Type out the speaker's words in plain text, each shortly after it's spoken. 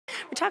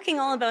We're talking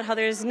all about how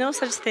there's no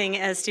such thing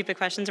as stupid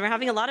questions, and we're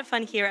having a lot of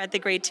fun here at the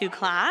grade 2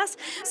 class.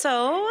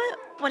 So,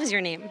 what is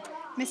your name?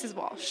 Mrs.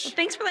 Walsh.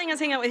 Thanks for letting us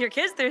hang out with your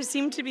kids. There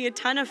seemed to be a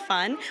ton of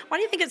fun. Why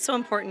do you think it's so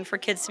important for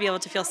kids to be able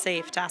to feel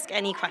safe to ask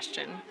any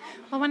question?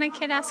 Well, when a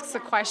kid asks a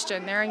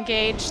question, they're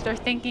engaged, they're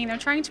thinking, they're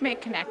trying to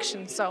make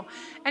connections. So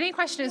any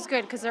question is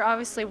good because they're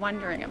obviously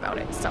wondering about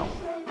it. So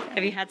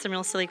Have you had some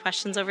real silly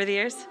questions over the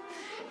years?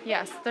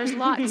 yes, there's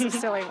lots of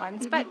silly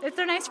ones, but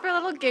they're nice for a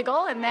little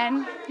giggle and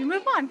then you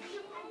move on.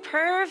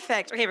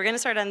 Perfect. Okay, we're going to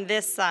start on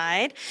this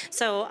side.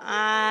 So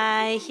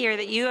I hear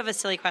that you have a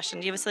silly question.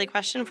 Do you have a silly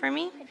question for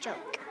me? A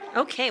joke.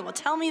 Okay, well,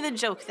 tell me the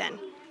joke then.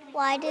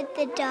 Why did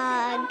the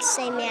dog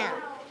say meow?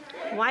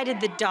 Why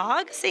did the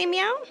dog say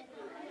meow?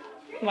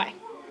 Why?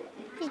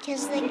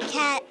 Because the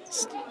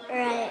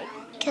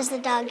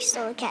dog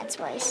stole the cat's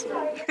voice.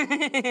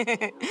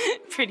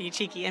 Pretty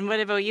cheeky. And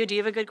what about you? Do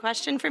you have a good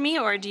question for me,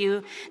 or do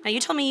you? Now, you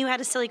told me you had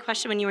a silly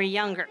question when you were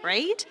younger,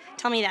 right?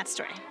 Tell me that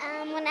story.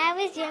 When I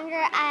was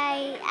younger,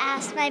 I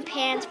asked my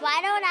parents, why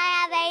don't I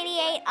have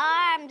 88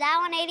 arms? I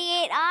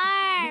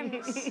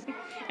want 88 arms.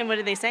 And what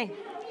did they say?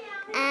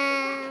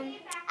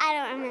 I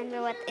don't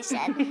remember what they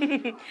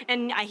said.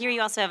 And I hear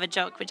you also have a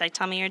joke. Would you like to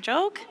tell me your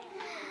joke?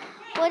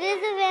 What did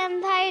the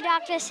vampire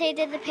doctor say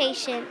to the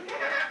patient?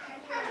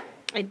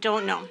 I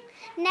don't know.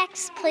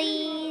 Next,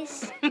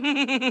 please.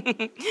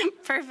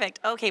 Perfect.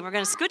 Okay, we're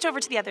going to scooch over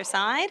to the other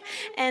side,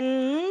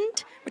 and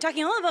we're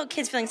talking all about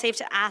kids feeling safe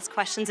to ask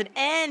questions in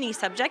any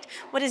subject.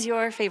 What is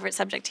your favorite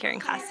subject here in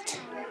class?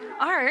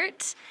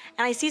 Art.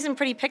 And I see some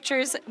pretty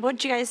pictures. What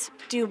did you guys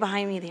do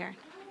behind me there?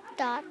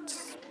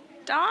 Dots.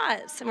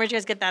 Dots. And where'd you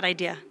guys get that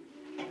idea?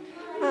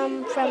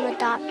 From a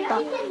dot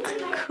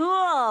book. Cool.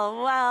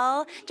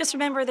 Well, just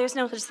remember there's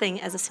no such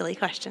thing as a silly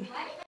question.